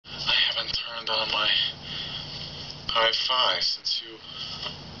turned on my Pi-Fi since you...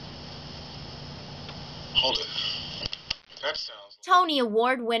 Hold it. That sounds... Tony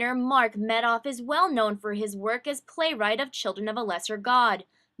Award winner Mark Medoff is well known for his work as playwright of Children of a Lesser God.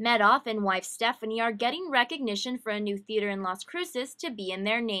 Medoff and wife Stephanie are getting recognition for a new theater in Las Cruces to be in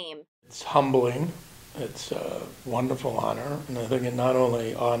their name. It's humbling. It's a wonderful honor, and I think it not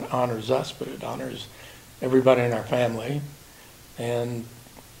only honors us, but it honors everybody in our family and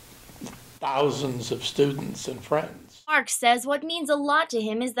thousands of students and friends. Mark says what means a lot to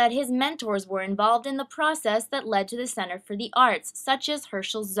him is that his mentors were involved in the process that led to the Center for the Arts, such as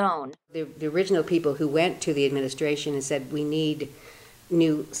Herschel Zone. The original people who went to the administration and said we need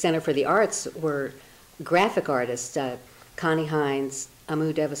new Center for the Arts were graphic artists, Connie Hines,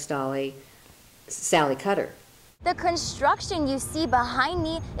 Amu Devastali, Sally Cutter. The construction you see behind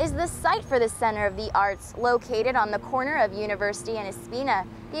me is the site for the Center of the Arts, located on the corner of University and Espina.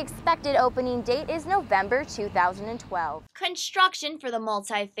 The expected opening date is November 2012. Construction for the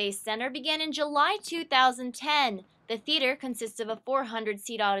multi-phase center began in July 2010. The theater consists of a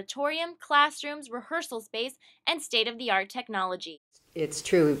 400-seat auditorium, classrooms, rehearsal space, and state-of-the-art technology. It's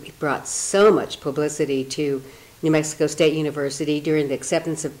true, it brought so much publicity to New Mexico State University during the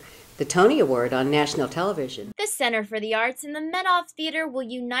acceptance of the Tony Award on national television. The Center for the Arts and the Medoff Theater will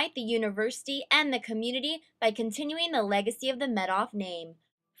unite the university and the community by continuing the legacy of the Medoff name.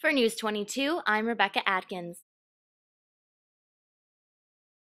 For News 22, I'm Rebecca Atkins.